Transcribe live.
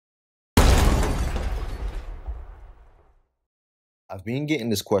I've been getting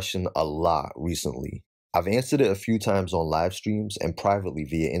this question a lot recently. I've answered it a few times on live streams and privately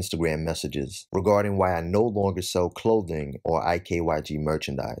via Instagram messages regarding why I no longer sell clothing or IKYG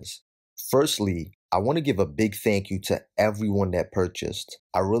merchandise. Firstly, I want to give a big thank you to everyone that purchased.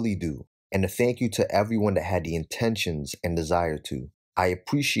 I really do. And a thank you to everyone that had the intentions and desire to. I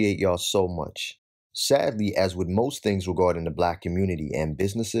appreciate y'all so much. Sadly, as with most things regarding the Black community and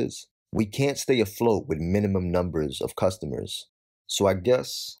businesses, we can't stay afloat with minimum numbers of customers. So I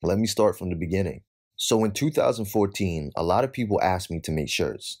guess, let me start from the beginning. So in 2014, a lot of people asked me to make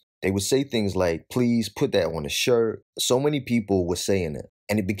shirts. They would say things like, please put that on a shirt. So many people were saying it,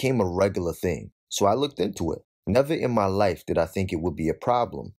 and it became a regular thing. So I looked into it. Never in my life did I think it would be a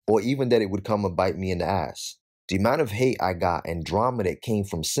problem, or even that it would come and bite me in the ass. The amount of hate I got and drama that came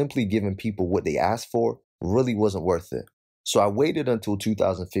from simply giving people what they asked for really wasn't worth it. So I waited until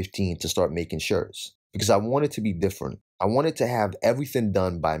 2015 to start making shirts, because I wanted to be different. I wanted to have everything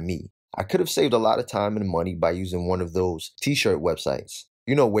done by me. I could have saved a lot of time and money by using one of those t-shirt websites,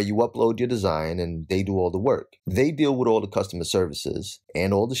 where you upload your design and they do all the work. They deal with all the customer services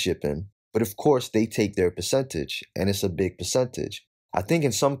and all the shipping, but of course they take their percentage, and it's a big percentage. I think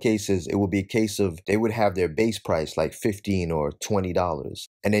in some cases it would be a case of they would have their base price like $15 or $20,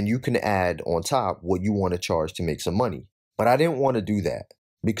 and then you can add on top what you want to charge to make some money. But I didn't want to do that,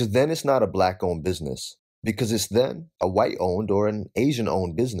 because then it's not a Black-owned business. Because it's then a white-owned or an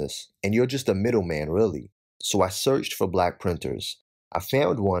Asian-owned business, and you're just a middleman, really. So I searched for Black printers. I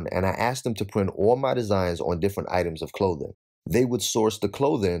found one, and I asked them to print all my designs on different items of clothing. They would source the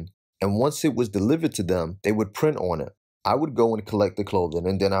clothing, and once it was delivered to them, they would print on it. I would go and collect the clothing,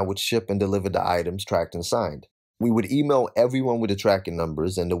 and then I would ship and deliver the items tracked and signed. We would email everyone with the tracking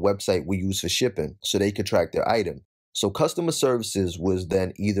numbers and the website we use for shipping so they could track their item. So customer services was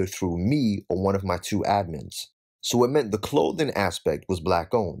then either through me or one of my two admins. So it meant the clothing aspect was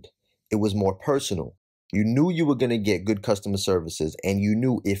Black-owned. It was more personal. You knew you were going to get good customer services, and you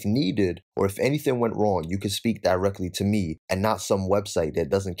knew if needed or if anything went wrong, you could speak directly to me and not some website that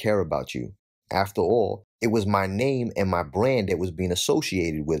doesn't care about you. After all, it was my name and my brand that was being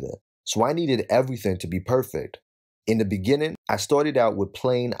associated with it. So I needed everything to be perfect. In the beginning, I started out with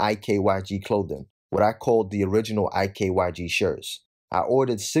plain IKYG clothing, what I called the original IKYG shirts. I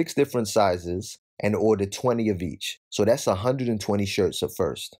ordered 6 different sizes and ordered 20 of each. So that's 120 shirts at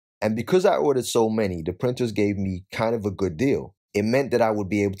first. And because I ordered so many, the printers gave me kind of a good deal. It meant that I would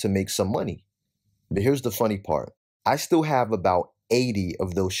be able to make some money. But here's the funny part. I still have about 80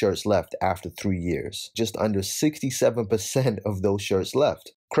 of those shirts left after 3 years. Just under 67% of those shirts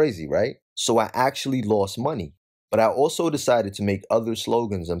left. Crazy, right? So I actually lost money. But I also decided to make other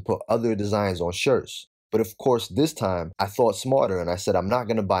slogans and put other designs on shirts. But of course, this time, I thought smarter and I said I'm not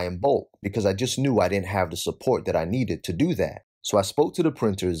going to buy in bulk because I just knew I didn't have the support that I needed to do that. So I spoke to the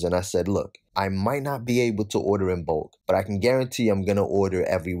printers and I said, look, I might not be able to order in bulk, but I can guarantee I'm going to order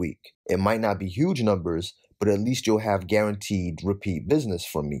every week. It might not be huge numbers, but at least you'll have guaranteed repeat business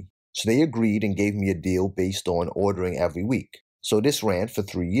from me. So they agreed and gave me a deal based on ordering every week. So this ran for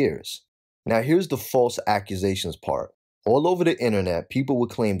 3 years. Now here's the false accusations part. All over the internet, people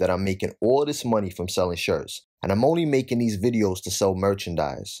would claim that I'm making all this money from selling shirts, and I'm only making these videos to sell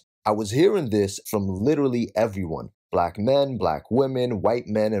merchandise. I was hearing this from literally everyone. Black men, Black women, white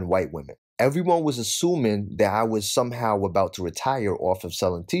men, and white women. Everyone was assuming that I was somehow about to retire off of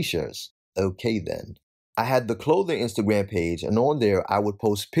selling t-shirts. Okay then. I had the clothing Instagram page, and on there I would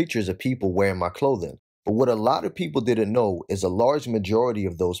post pictures of people wearing my clothing. But what a lot of people didn't know is a large majority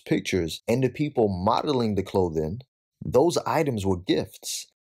of those pictures and the people modeling the clothing, those items were gifts.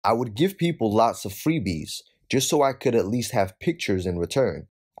 I would give people lots of freebies just so I could at least have pictures in return.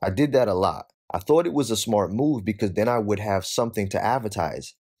 I did that a lot. I thought it was a smart move because then I would have something to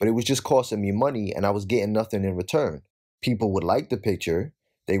advertise, but it was just costing me money and I was getting nothing in return. People would like the picture,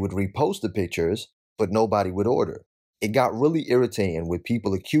 they would repost the pictures, but nobody would order. It got really irritating with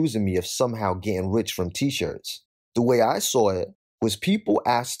people accusing me of somehow getting rich from t-shirts. The way I saw it was people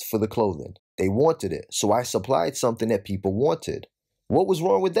asked for the clothing. They wanted it, so I supplied something that people wanted. What was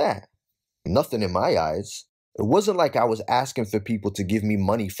wrong with that? Nothing in my eyes. It wasn't like I was asking for people to give me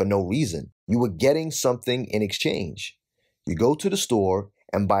money for no reason. You were getting something in exchange. You go to the store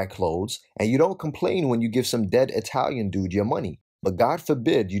and buy clothes, and you don't complain when you give some dead Italian dude your money. But God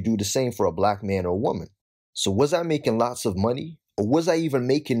forbid you do the same for a Black man or woman. So was I making lots of money, or was I even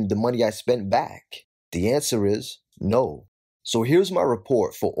making the money I spent back? The answer is no. So here's my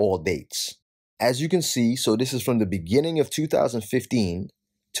report for all dates. As you can see, so this is from the beginning of 2015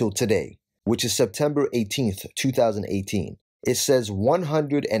 till today, which is September 18th, 2018. It says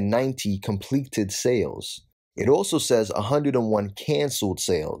 190 completed sales. It also says 101 canceled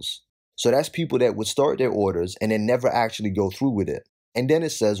sales. So that's people that would start their orders and then never actually go through with it. And then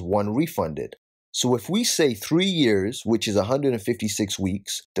it says 1 refunded. So if we say 3 years, which is 156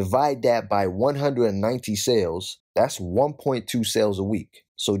 weeks, divide that by 190 sales, that's 1.2 sales a week.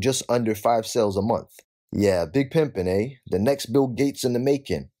 So just under 5 sales a month. Yeah, big pimpin', eh? The next Bill Gates in the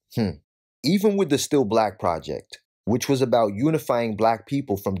making. Even with the Still Black project, which was about unifying Black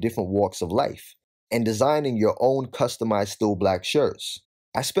people from different walks of life and designing your own customized Still Black shirts,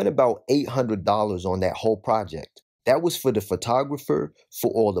 I spent about $800 on that whole project. That was for the photographer,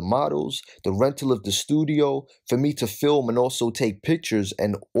 for all the models, the rental of the studio, for me to film and also take pictures,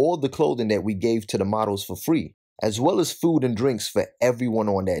 and all the clothing that we gave to the models for free, as well as food and drinks for everyone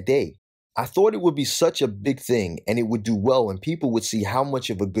on that day. I thought it would be such a big thing and it would do well and people would see how much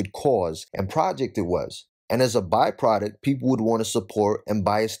of a good cause and project it was. And as a byproduct, people would want to support and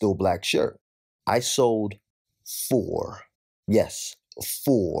buy a Still Black shirt. I sold 4. Yes,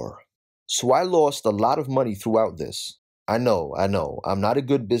 4. So I lost a lot of money throughout this. I know. I'm not a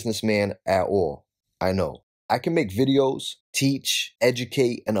good businessman at all. I know. I can make videos, teach,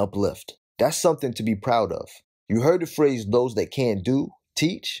 educate, and uplift. That's something to be proud of. You heard the phrase, those that can't do,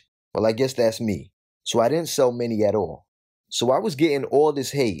 teach? Well, I guess that's me. So I didn't sell many at all. So I was getting all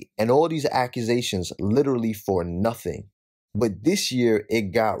this hate and all these accusations literally for nothing. But this year,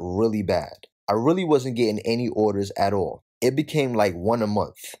 it got really bad. I really wasn't getting any orders at all. It became like 1 a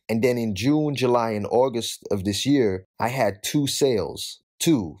month. And then in June, July, and August of this year, I had 2 sales.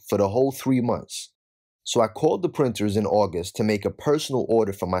 2 for the whole 3 months. So I called the printers in August to make a personal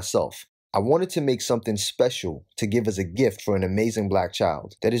order for myself. I wanted to make something special to give as a gift for an amazing Black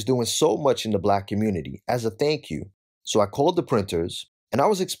child that is doing so much in the Black community as a thank you. So I called the printers, and I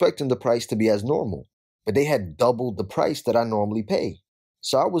was expecting the price to be as normal, but they had doubled the price that I normally pay.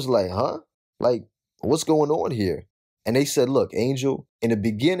 So I was like, huh? Like, what's going on here? And they said, look, Angel, in the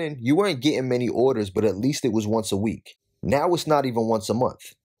beginning, you weren't getting many orders, but at least it was once a week. Now it's not even once a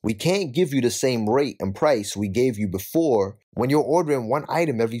month. We can't give you the same rate and price we gave you before when you're ordering 1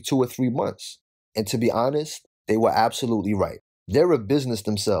 item every 2 or 3 months. And to be honest, they were absolutely right. They're a business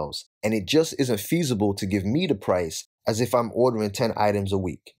themselves, and it just isn't feasible to give me the price as if I'm ordering 10 items a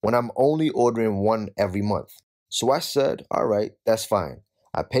week when I'm only ordering 1 every month. So I said, all right, that's fine.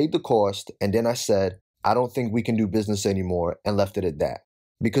 I paid the cost, and then I said, I don't think we can do business anymore, and left it at that.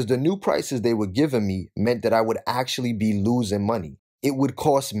 Because the new prices they were giving me meant that I would actually be losing money. It would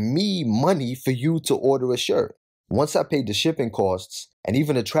cost me money for you to order a shirt. Once I paid the shipping costs and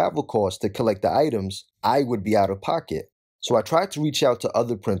even the travel costs to collect the items, I would be out of pocket. So I tried to reach out to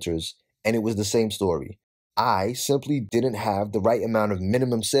other printers, and it was the same story. I simply didn't have the right amount of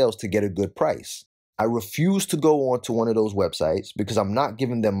minimum sales to get a good price. I refused to go on to one of those websites because I'm not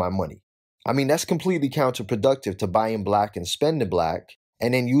giving them my money. I mean, that's completely counterproductive to buying Black and spending Black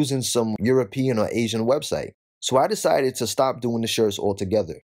and then using some European or Asian website. So I decided to stop doing the shirts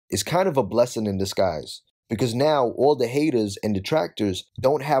altogether. It's kind of a blessing in disguise because now all the haters and detractors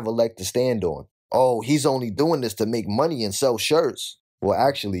don't have a leg to stand on. Oh, he's only doing this to make money and sell shirts. Well,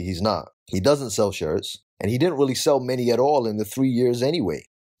 actually, he's not. He doesn't sell shirts, and he didn't really sell many at all in the 3 years anyway.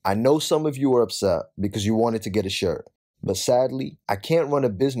 I know some of you are upset because you wanted to get a shirt, but sadly, I can't run a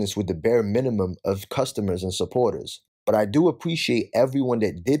business with the bare minimum of customers and supporters. But I do appreciate everyone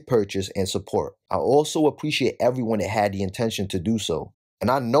that did purchase and support. I also appreciate everyone that had the intention to do so.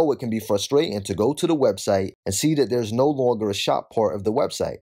 And I know it can be frustrating to go to the website and see that there's no longer a shop part of the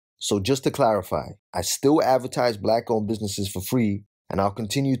website. So just to clarify, I still advertise Black-owned businesses for free, and I'll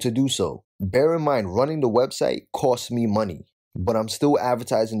continue to do so. Bear in mind, running the website costs me money, but I'm still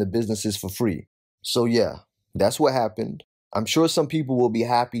advertising the businesses for free. So yeah, that's what happened. I'm sure some people will be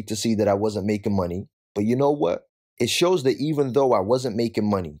happy to see that I wasn't making money, but you know what? It shows that even though I wasn't making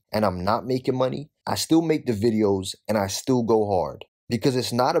money and I'm not making money, I still make the videos and I still go hard because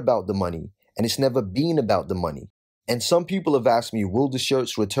it's not about the money and it's never been about the money. And some people have asked me, will the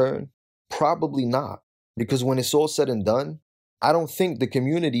shirts return? Probably not, because when it's all said and done, I don't think the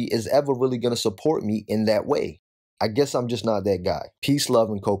community is ever really going to support me in that way. I guess I'm just not that guy. Peace,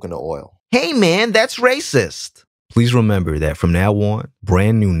 love, and coconut oil. Hey man, that's racist. Please remember that from now on,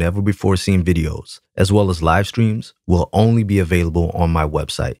 brand new never before seen videos, as well as live streams, will only be available on my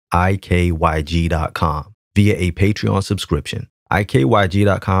website, ikyg.com, via a Patreon subscription.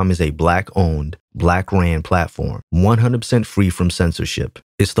 ikyg.com is a Black-owned, Black-ran platform, 100% free from censorship.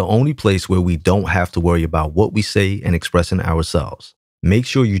 It's the only place where we don't have to worry about what we say and expressing ourselves. Make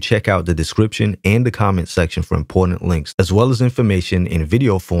sure you check out the description and the comment section for important links, as well as information in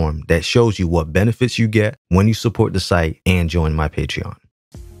video form that shows you what benefits you get when you support the site and join my Patreon.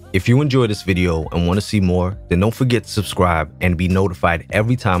 If you enjoyed this video and want to see more, then don't forget to subscribe and be notified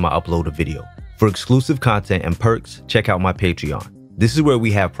every time I upload a video. For exclusive content and perks, check out my Patreon. This is where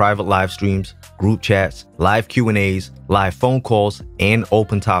we have private live streams, group chats, live Q&As, live phone calls, and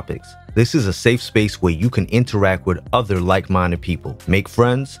open topics. This is a safe space where you can interact with other like-minded people, make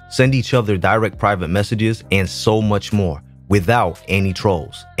friends, send each other direct private messages, and so much more without any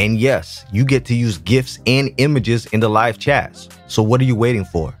trolls. And yes, you get to use GIFs and images in the live chats. So what are you waiting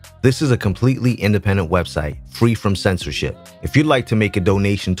for? This is a completely independent website, free from censorship. If you'd like to make a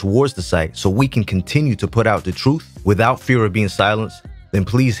donation towards the site so we can continue to put out the truth without fear of being silenced, then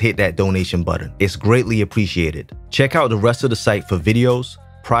please hit that donation button. It's greatly appreciated. Check out the rest of the site for videos,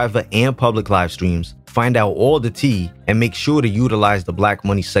 private and public live streams, find out all the tea, and make sure to utilize the Black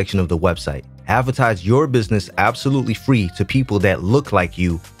Money section of the website. Advertise your business absolutely free to people that look like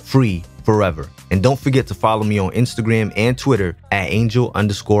you, free forever. And don't forget to follow me on Instagram and Twitter at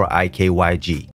angel_IKYG.